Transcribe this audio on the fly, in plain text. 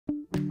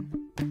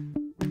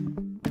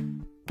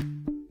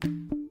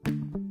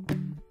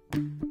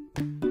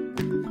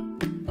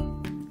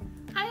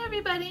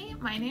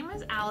name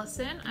is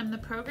Allison. I'm the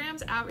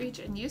Programs Outreach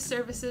and Youth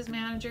Services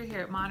Manager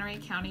here at Monterey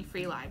County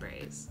Free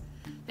Libraries.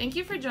 Thank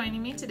you for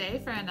joining me today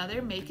for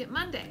another Make It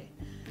Monday.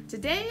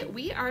 Today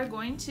we are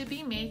going to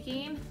be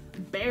making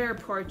bear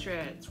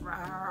portraits.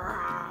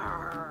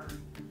 Rawr.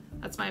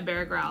 That's my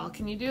bear growl.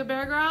 Can you do a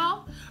bear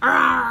growl?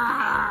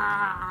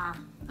 Rawr.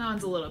 That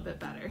one's a little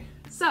bit better.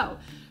 So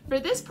for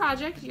this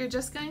project, you're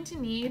just going to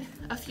need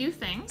a few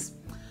things.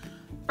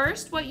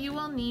 First, what you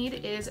will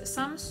need is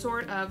some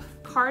sort of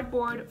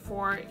cardboard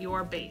for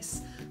your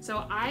base.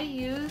 So I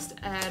used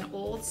an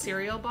old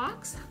cereal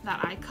box that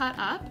I cut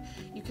up.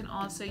 You can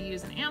also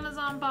use an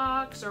Amazon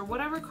box or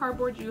whatever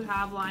cardboard you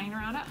have lying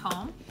around at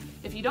home.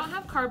 If you don't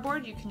have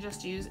cardboard, you can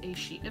just use a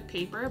sheet of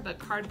paper, but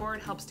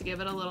cardboard helps to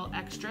give it a little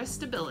extra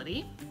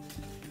stability.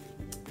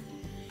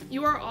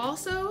 You are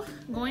also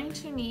going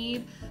to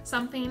need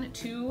something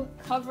to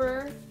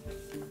cover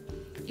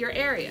your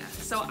area.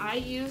 So I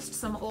used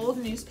some old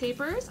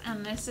newspapers,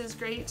 and this is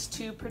great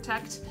to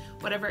protect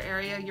whatever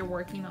area you're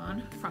working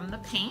on from the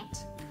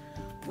paint,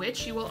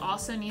 which you will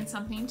also need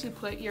something to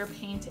put your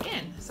paint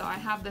in. So I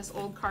have this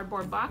old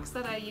cardboard box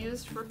that I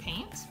used for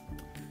paint,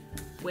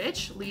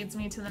 which leads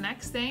me to the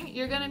next thing.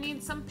 You're gonna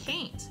need some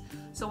paint.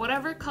 So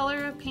whatever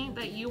color of paint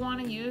that you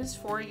want to use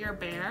for your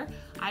bear,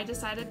 I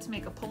decided to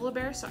make a polar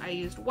bear, so I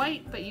used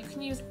white, but you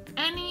can use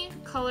any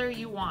color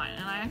you want,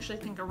 and I actually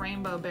think a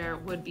rainbow bear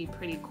would be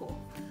pretty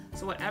cool.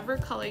 So whatever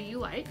color you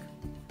like.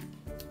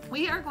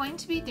 We are going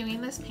to be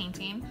doing this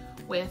painting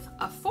with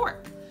a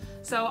fork.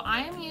 So I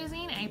am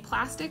using a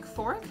plastic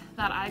fork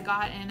that I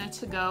got in a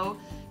to-go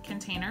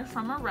container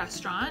from a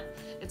restaurant.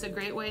 It's a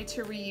great way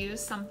to reuse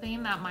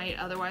something that might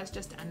otherwise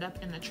just end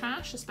up in the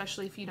trash,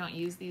 especially if you don't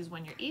use these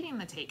when you're eating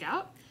the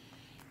takeout.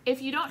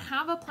 If you don't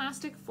have a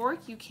plastic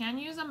fork, you can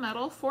use a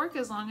metal fork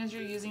as long as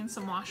you're using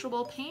some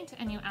washable paint,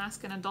 and you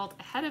ask an adult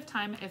ahead of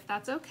time if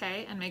that's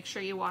okay, and make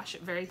sure you wash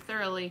it very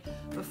thoroughly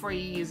before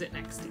you use it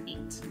next to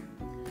eat.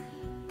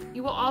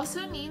 You will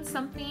also need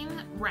something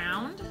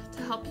round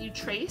to help you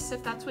trace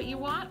if that's what you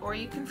want, or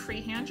you can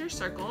freehand your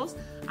circles.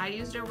 I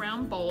used a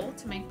round bowl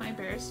to make my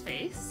bear's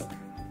face.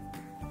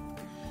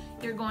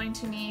 You're going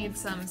to need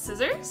some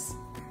scissors,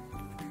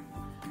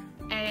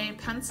 a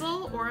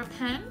pencil or a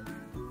pen,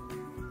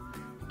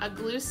 a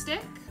glue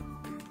stick,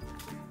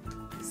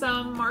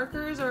 some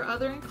markers or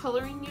other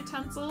coloring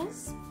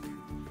utensils,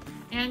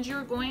 and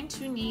you're going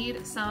to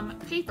need some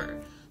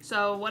paper.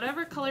 So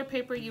whatever color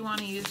paper you want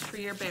to use for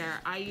your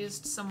bear. I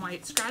used some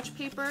white scratch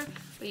paper,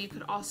 but you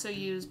could also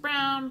use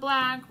brown,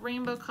 black,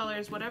 rainbow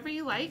colors, whatever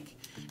you like.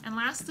 And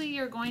lastly,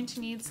 you're going to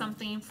need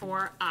something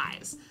for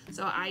eyes.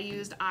 So I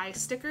used eye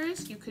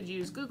stickers. You could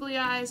use googly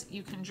eyes,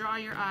 you can draw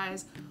your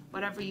eyes,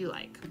 whatever you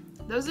like.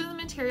 Those are the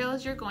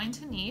materials you're going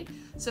to need.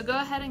 So go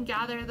ahead and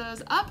gather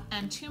those up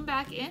and tune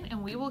back in,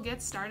 and we will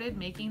get started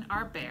making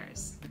our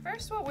bears.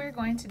 First, what we're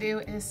going to do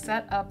is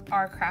set up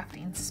our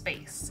crafting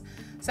space.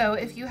 So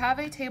if you have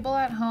a table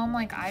at home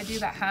like I do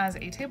that has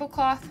a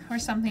tablecloth or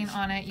something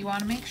on it, you want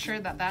to make sure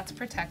that that's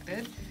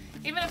protected.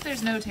 Even if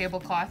there's no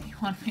tablecloth, you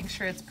want to make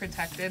sure it's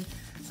protected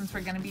since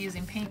we're going to be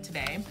using paint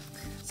today.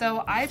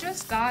 So I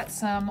just got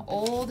some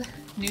old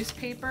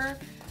newspaper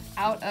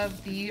out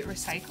of the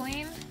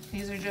recycling.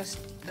 These are just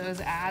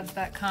those ads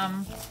that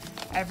come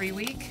every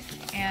week,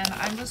 and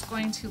I'm just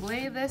going to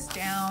lay this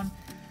down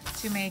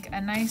to make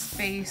a nice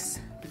base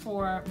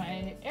for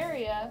my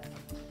area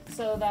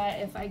so that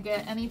if I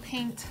get any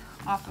paint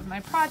off of my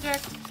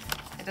project,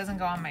 it doesn't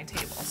go on my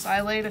table. So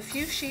I laid a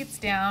few sheets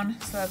down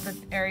so that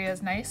the area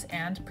is nice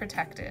and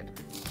protected.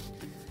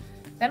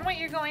 Then what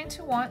you're going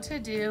to want to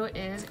do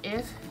is,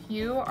 if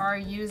you are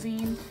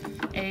using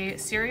a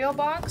cereal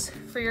box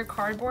for your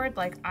cardboard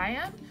like I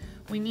am,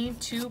 we need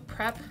to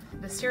prep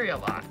the cereal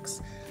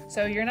box.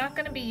 So you're not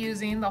going to be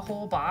using the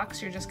whole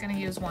box, you're just going to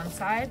use one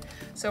side.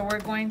 So we're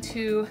going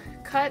to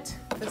cut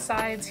the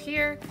sides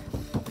here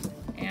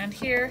and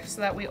here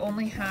so that we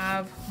only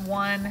have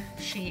one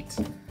sheet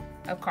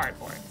of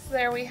cardboard. So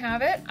there we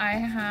have it. I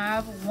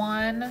have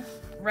one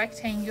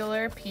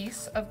rectangular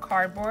piece of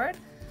cardboard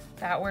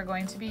that we're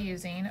going to be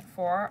using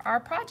for our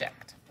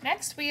project.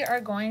 Next, we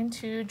are going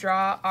to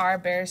draw our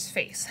bear's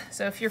face.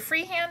 So if you're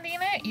freehanding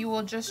it, you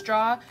will just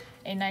draw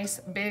a nice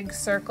big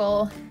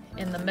circle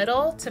in the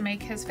middle to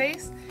make his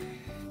face,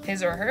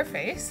 his or her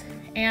face.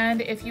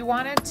 And if you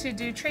wanted to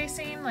do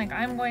tracing like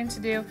I'm going to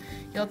do,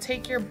 you'll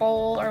take your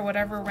bowl or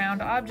whatever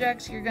round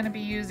object you're going to be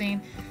using,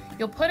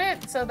 you'll put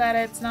it so that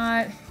it's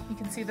not, you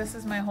can see this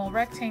is my whole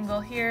rectangle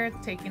here,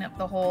 taking up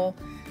the whole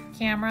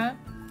camera.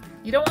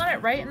 You don't want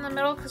it right in the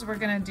middle because we're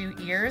going to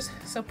do ears,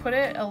 so put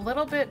it a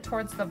little bit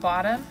towards the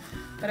bottom,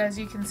 but as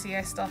you can see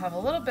I still have a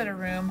little bit of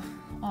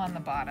room on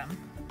the bottom.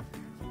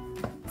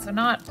 So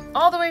not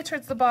all the way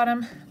towards the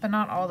bottom, but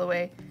not all the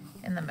way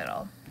in the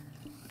middle.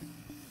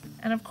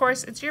 And of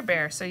course, it's your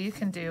bear, so you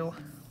can do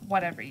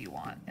whatever you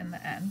want in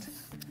the end.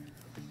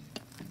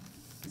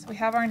 So we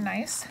have our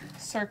nice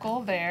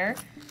circle there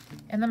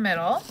in the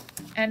middle.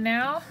 And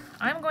now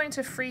I'm going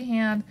to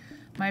freehand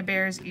my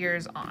bear's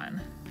ears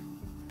on.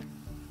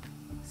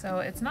 So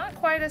it's not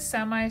quite a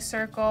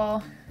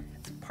semicircle,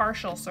 it's a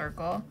partial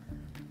circle.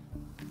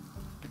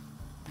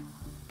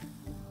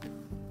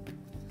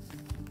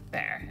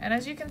 And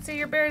as you can see,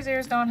 your bear's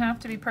ears don't have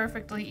to be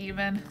perfectly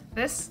even.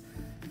 This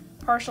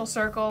partial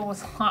circle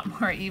was a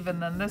lot more even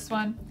than this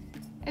one.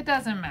 It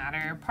doesn't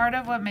matter. Part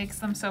of what makes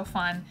them so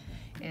fun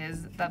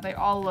is that they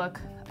all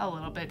look a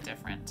little bit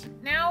different.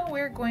 Now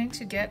we're going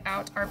to get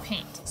out our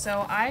paint.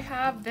 So I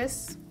have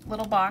this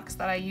little box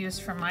that I use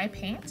for my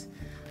paint.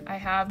 I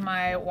have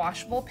my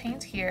washable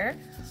paint here.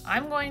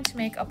 I'm going to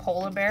make a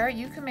polar bear.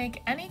 You can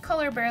make any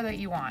color bear that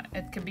you want.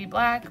 It could be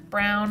black,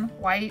 brown,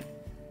 white,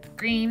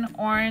 green,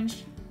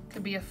 orange. It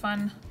could be a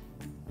fun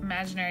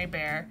imaginary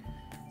bear.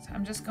 So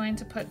I'm just going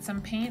to put some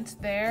paint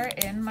there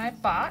in my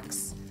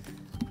box.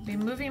 I'll be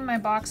moving my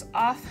box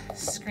off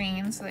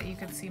screen so that you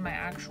can see my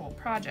actual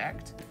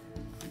project.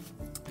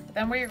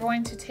 Then we're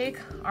going to take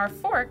our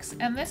forks,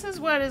 and this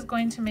is what is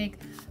going to make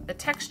the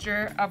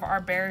texture of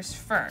our bear's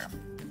fur.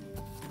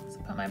 So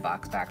put my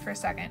box back for a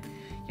second.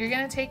 You're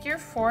going to take your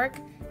fork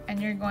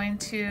and you're going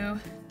to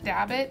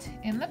dab it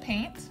in the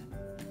paint.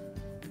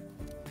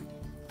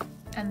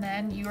 And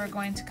then you are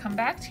going to come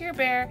back to your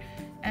bear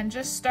and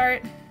just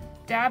start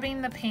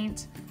dabbing the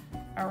paint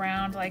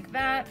around like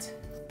that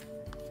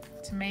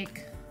to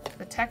make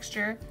the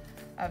texture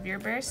of your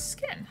bear's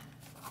skin.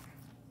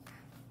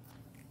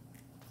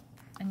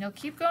 And you'll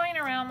keep going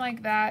around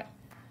like that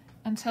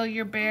until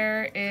your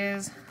bear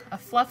is a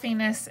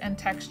fluffiness and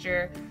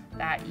texture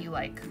that you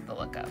like the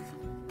look of.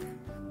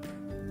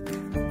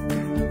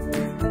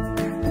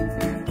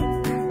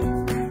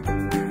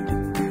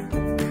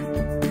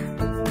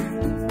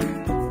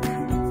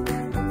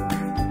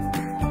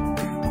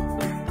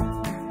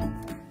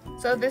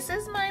 So this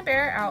is my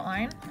bear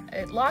outline.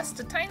 It lost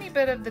a tiny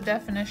bit of the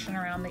definition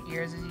around the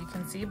ears, as you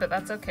can see, but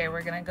that's okay.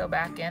 We're gonna go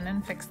back in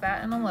and fix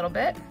that in a little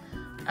bit.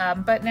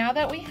 But now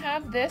that we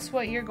have this,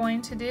 what you're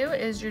going to do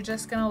is you're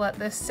just gonna let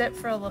this sit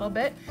for a little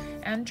bit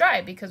and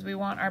dry, because we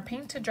want our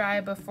paint to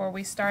dry before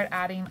we start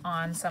adding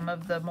on some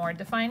of the more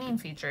defining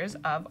features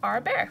of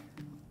our bear.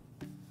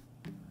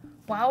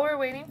 While we're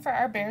waiting for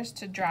our bears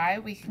to dry,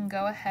 we can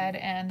go ahead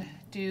and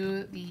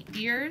do the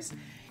ears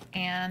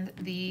and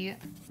the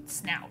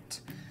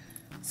snout.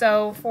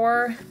 So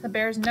for the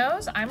bear's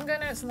nose, since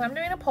I'm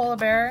doing a polar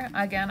bear,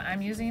 again,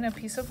 I'm using a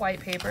piece of white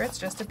paper. It's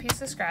just a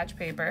piece of scratch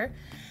paper.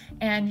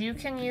 And you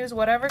can use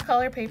whatever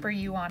color paper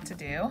you want to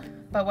do.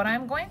 But what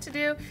I'm going to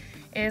do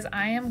is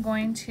I am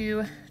going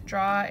to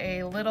draw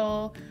a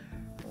little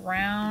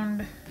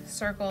round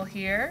circle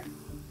here.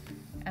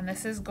 And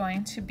this is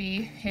going to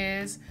be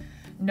his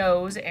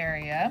nose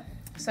area.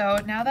 So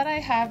now that I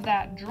have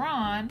that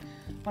drawn,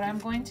 what I'm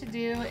going to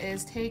do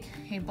is take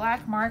a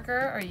black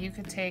marker, or you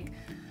could take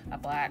a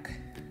black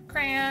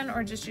crayon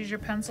or just use your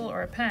pencil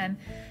or a pen.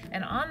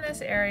 And on this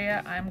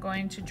area, I'm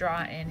going to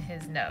draw in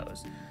his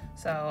nose.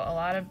 So a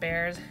lot of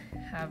bears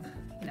have,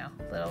 you know,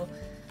 little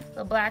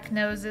black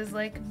noses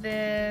like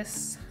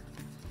this.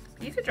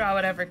 You could draw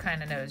whatever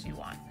kind of nose you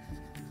want.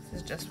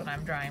 This is just what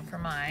I'm drawing for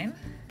mine.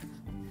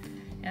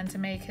 And to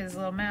make his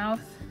little mouth,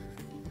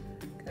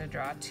 I'm gonna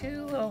draw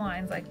two little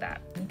lines like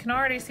that. You can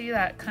already see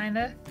that kind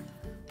of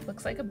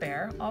looks like a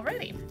bear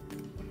already.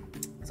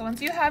 So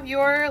once you have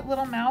your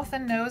little mouth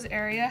and nose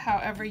area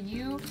however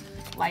you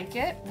like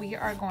it, we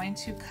are going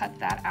to cut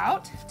that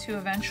out to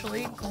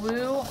eventually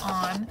glue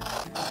on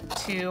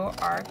to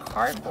our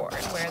cardboard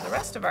where the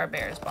rest of our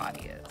bear's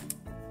body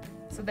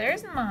is. So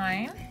there's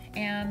mine,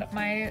 and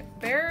my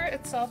bear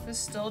itself is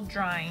still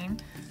drying,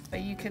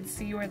 but you could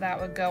see where that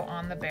would go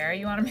on the bear.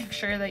 You want to make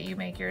sure that you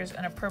make yours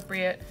an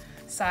appropriate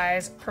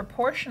size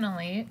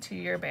proportionally to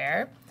your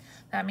bear.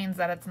 That means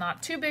that it's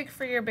not too big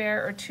for your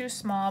bear or too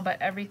small,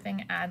 but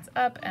everything adds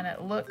up and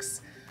it looks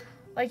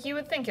like you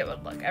would think it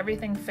would look.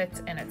 Everything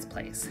fits in its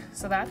place.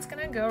 So that's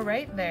gonna go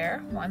right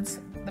there once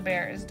the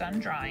bear is done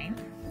drying.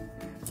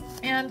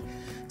 And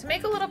to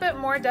make a little bit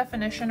more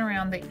definition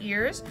around the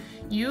ears,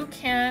 you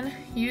can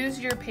use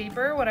your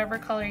paper, whatever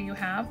color you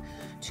have,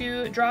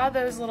 to draw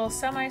those little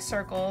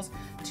semicircles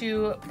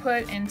to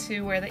put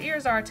into where the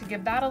ears are to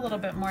give that a little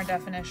bit more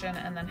definition,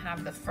 and then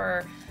have the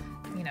fur,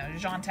 you know,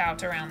 jaunt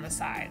out around the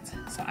sides.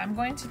 So I'm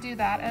going to do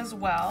that as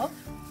well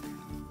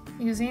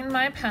using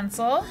my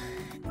pencil.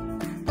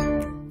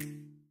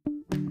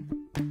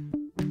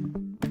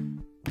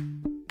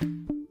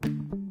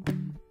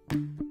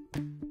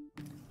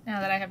 Now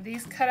that I have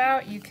these cut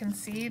out, you can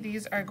see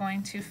these are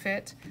going to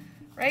fit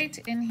right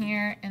in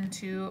here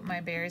into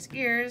my bear's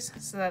ears,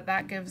 so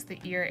that gives the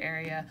ear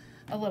area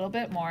a little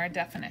bit more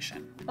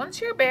definition.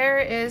 Once your bear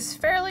is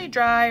fairly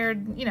dry, or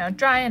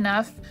dry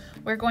enough,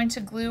 we're going to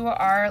glue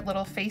our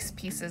little face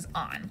pieces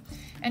on.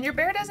 And your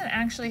bear doesn't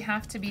actually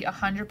have to be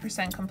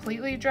 100%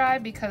 completely dry,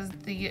 because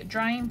the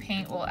drying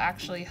paint will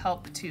actually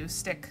help to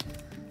stick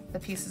the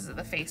pieces of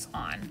the face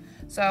on.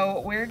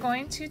 So we're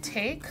going to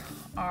take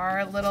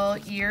our little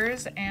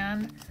ears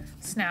and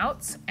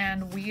snouts,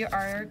 and we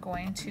are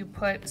going to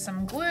put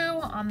some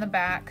glue on the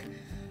back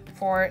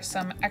for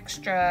some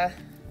extra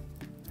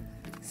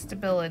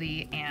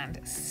stability and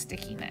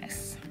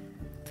stickiness.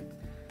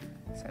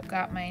 So I've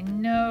got my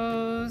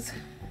nose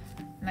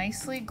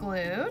nicely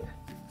glued.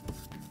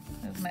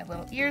 Move my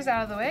little ears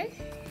out of the way.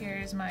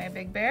 Here's my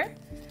big bear.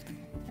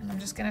 And I'm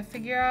just gonna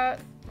figure out,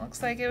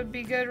 looks like it would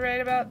be good right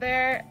about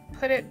there.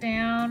 Put it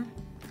down.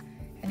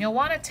 And you'll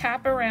want to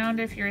tap around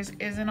if yours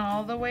isn't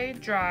all the way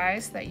dry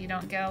so that you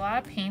don't get a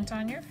lot of paint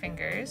on your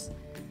fingers.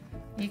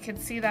 You can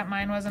see that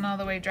mine wasn't all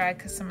the way dry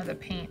because some of the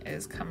paint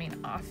is coming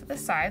off the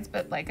sides,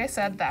 but like I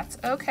said, that's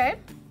okay.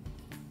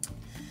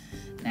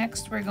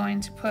 Next, we're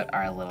going to put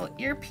our little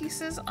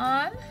earpieces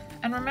on.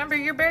 And remember,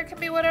 your bear can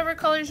be whatever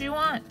colors you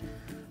want.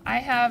 I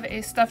have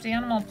a stuffed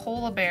animal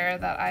polar bear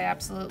that I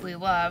absolutely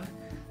love,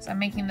 so I'm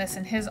making this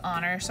in his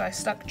honor. So I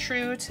stuck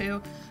true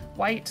to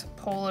white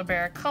polar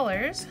bear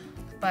colors,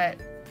 but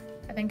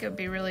I think it would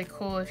be really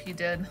cool if you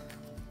did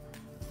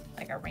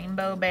like a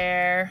rainbow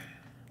bear,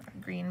 a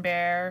green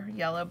bear,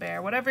 yellow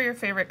bear, whatever your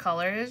favorite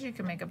color is, you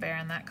can make a bear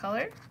in that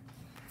color.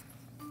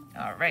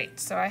 All right,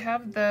 so I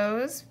have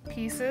those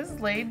pieces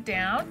laid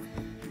down,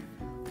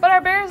 but our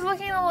bear is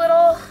looking a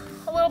little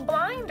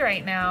blind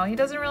right now. He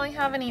doesn't really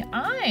have any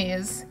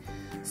eyes.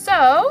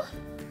 So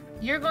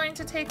you're going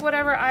to take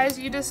whatever eyes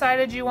you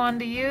decided you wanted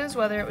to use,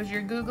 whether it was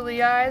your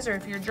googly eyes or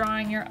if you're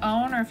drawing your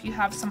own or if you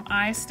have some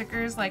eye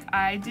stickers like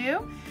I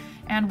do,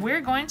 and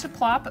we're going to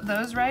plop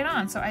those right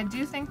on. So I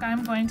do think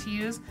I'm going to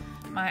use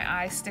my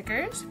eye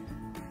stickers.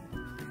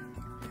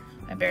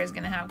 My bear is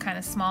gonna have kind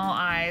of small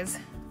eyes.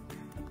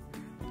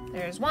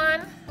 There's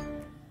one.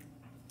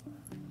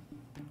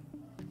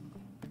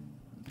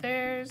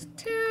 There's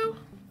two.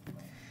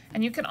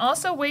 And you can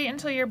also wait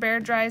until your bear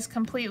dries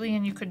completely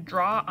and you could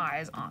draw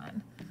eyes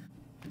on.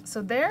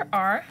 So there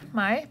are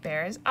my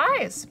bear's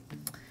eyes.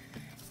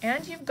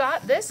 And you've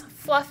got this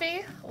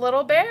fluffy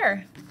little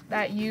bear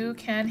that you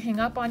can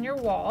hang up on your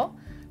wall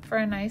for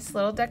a nice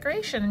little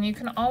decoration. And you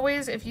can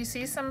always, if you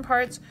see some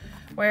parts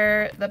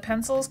where the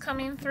pencil's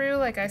coming through,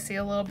 like I see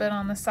a little bit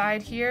on the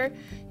side here,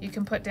 you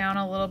can put down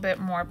a little bit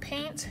more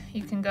paint.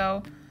 You can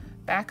go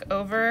back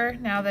over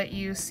now that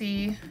you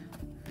see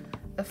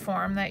the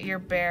form that your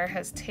bear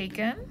has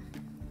taken.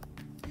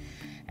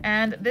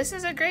 And this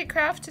is a great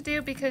craft to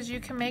do because you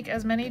can make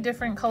as many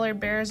different colored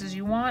bears as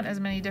you want, as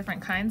many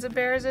different kinds of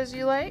bears as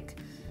you like.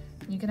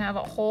 You can have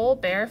a whole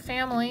bear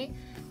family,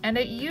 and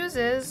it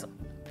uses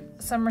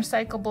some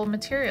recyclable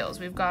materials.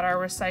 We've got our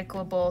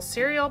recyclable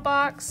cereal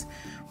box.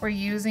 We're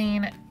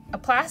using a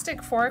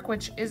plastic fork,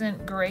 which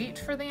isn't great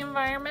for the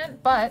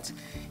environment, but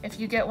if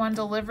you get one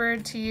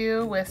delivered to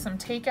you with some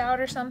takeout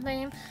or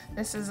something,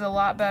 this is a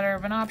lot better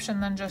of an option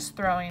than just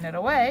throwing it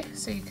away.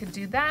 So you could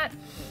do that.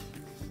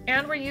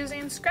 And we're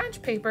using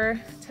scratch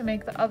paper to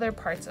make the other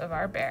parts of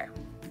our bear.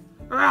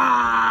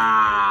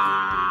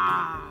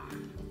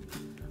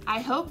 I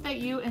hope that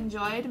you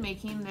enjoyed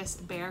making this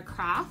bear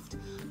craft.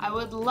 I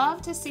would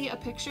love to see a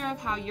picture of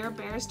how your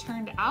bears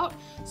turned out.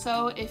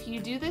 So if you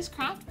do this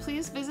craft,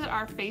 please visit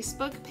our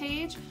Facebook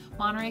page,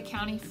 Monterey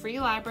County Free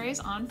Libraries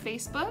on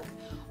Facebook,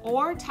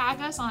 or tag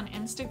us on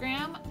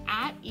Instagram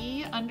at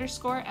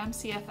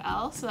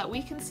 @e_MCFL so that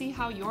we can see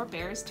how your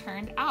bears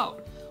turned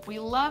out. We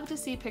love to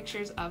see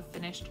pictures of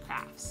finished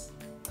crafts.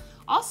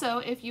 Also,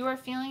 if you are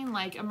feeling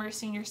like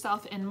immersing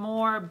yourself in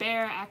more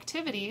bear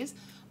activities,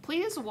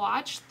 please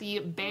watch the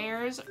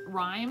Bears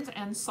Rhymes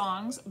and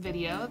Songs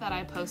video that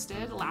I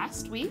posted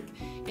last week.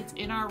 It's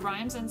in our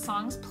Rhymes and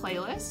Songs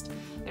playlist.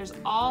 There's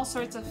all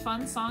sorts of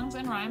fun songs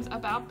and rhymes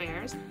about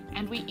bears,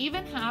 and we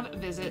even have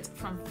visits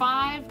from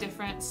 5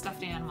 different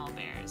stuffed animal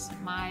bears,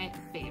 my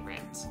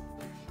favorite.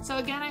 So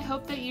again, I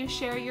hope that you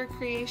share your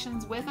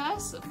creations with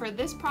us for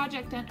this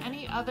project and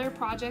any other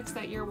projects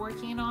that you're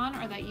working on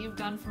or that you've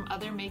done from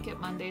other Make It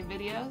Monday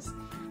videos.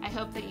 I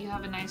hope that you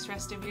have a nice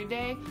rest of your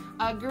day,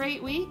 a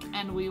great week,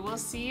 and we will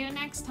see you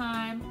next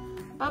time.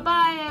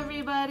 Bye-bye,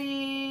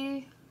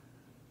 everybody.